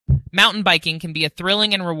Mountain biking can be a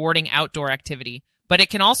thrilling and rewarding outdoor activity, but it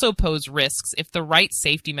can also pose risks if the right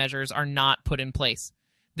safety measures are not put in place.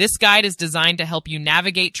 This guide is designed to help you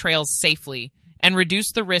navigate trails safely and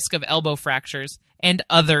reduce the risk of elbow fractures and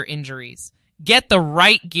other injuries. Get the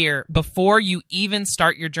right gear before you even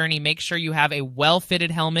start your journey. Make sure you have a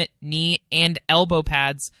well-fitted helmet, knee and elbow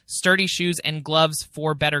pads, sturdy shoes, and gloves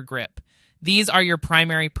for better grip. These are your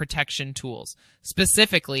primary protection tools.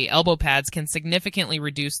 Specifically, elbow pads can significantly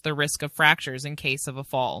reduce the risk of fractures in case of a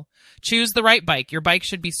fall. Choose the right bike. Your bike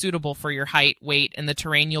should be suitable for your height, weight, and the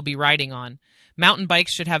terrain you'll be riding on. Mountain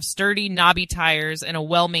bikes should have sturdy, knobby tires and a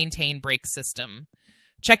well-maintained brake system.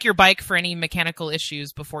 Check your bike for any mechanical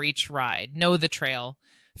issues before each ride. Know the trail.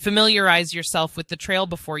 Familiarize yourself with the trail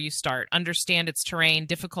before you start. Understand its terrain,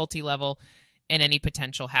 difficulty level, and any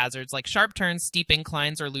potential hazards like sharp turns, steep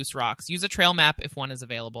inclines, or loose rocks. Use a trail map if one is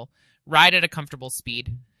available. Ride at a comfortable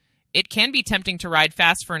speed. It can be tempting to ride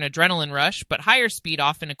fast for an adrenaline rush, but higher speed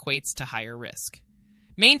often equates to higher risk.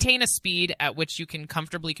 Maintain a speed at which you can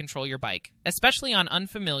comfortably control your bike, especially on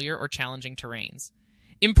unfamiliar or challenging terrains.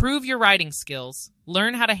 Improve your riding skills.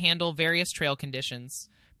 Learn how to handle various trail conditions.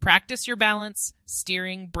 Practice your balance,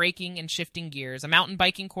 steering, braking, and shifting gears. A mountain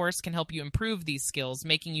biking course can help you improve these skills,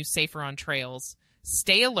 making you safer on trails.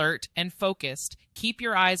 Stay alert and focused. Keep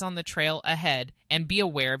your eyes on the trail ahead and be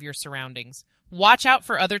aware of your surroundings. Watch out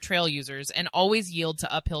for other trail users and always yield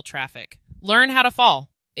to uphill traffic. Learn how to fall.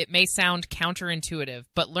 It may sound counterintuitive,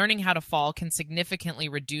 but learning how to fall can significantly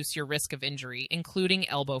reduce your risk of injury, including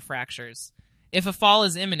elbow fractures. If a fall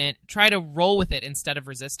is imminent, try to roll with it instead of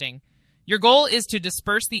resisting. Your goal is to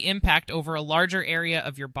disperse the impact over a larger area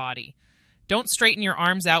of your body. Don't straighten your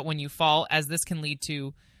arms out when you fall, as this can lead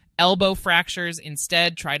to elbow fractures.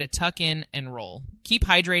 Instead, try to tuck in and roll. Keep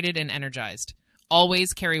hydrated and energized.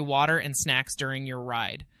 Always carry water and snacks during your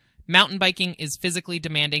ride. Mountain biking is physically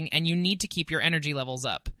demanding, and you need to keep your energy levels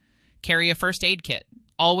up. Carry a first aid kit.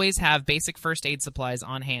 Always have basic first aid supplies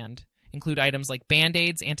on hand. Include items like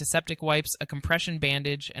Band-Aids, antiseptic wipes, a compression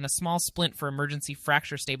bandage, and a small splint for emergency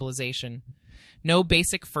fracture stabilization. Know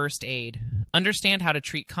basic first aid. Understand how to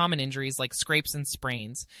treat common injuries like scrapes and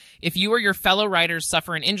sprains. If you or your fellow riders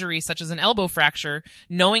suffer an injury such as an elbow fracture,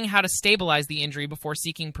 knowing how to stabilize the injury before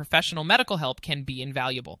seeking professional medical help can be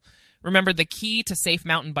invaluable. Remember, the key to safe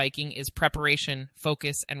mountain biking is preparation,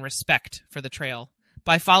 focus, and respect for the trail.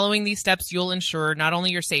 By following these steps, you'll ensure not only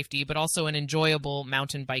your safety, but also an enjoyable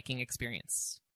mountain biking experience.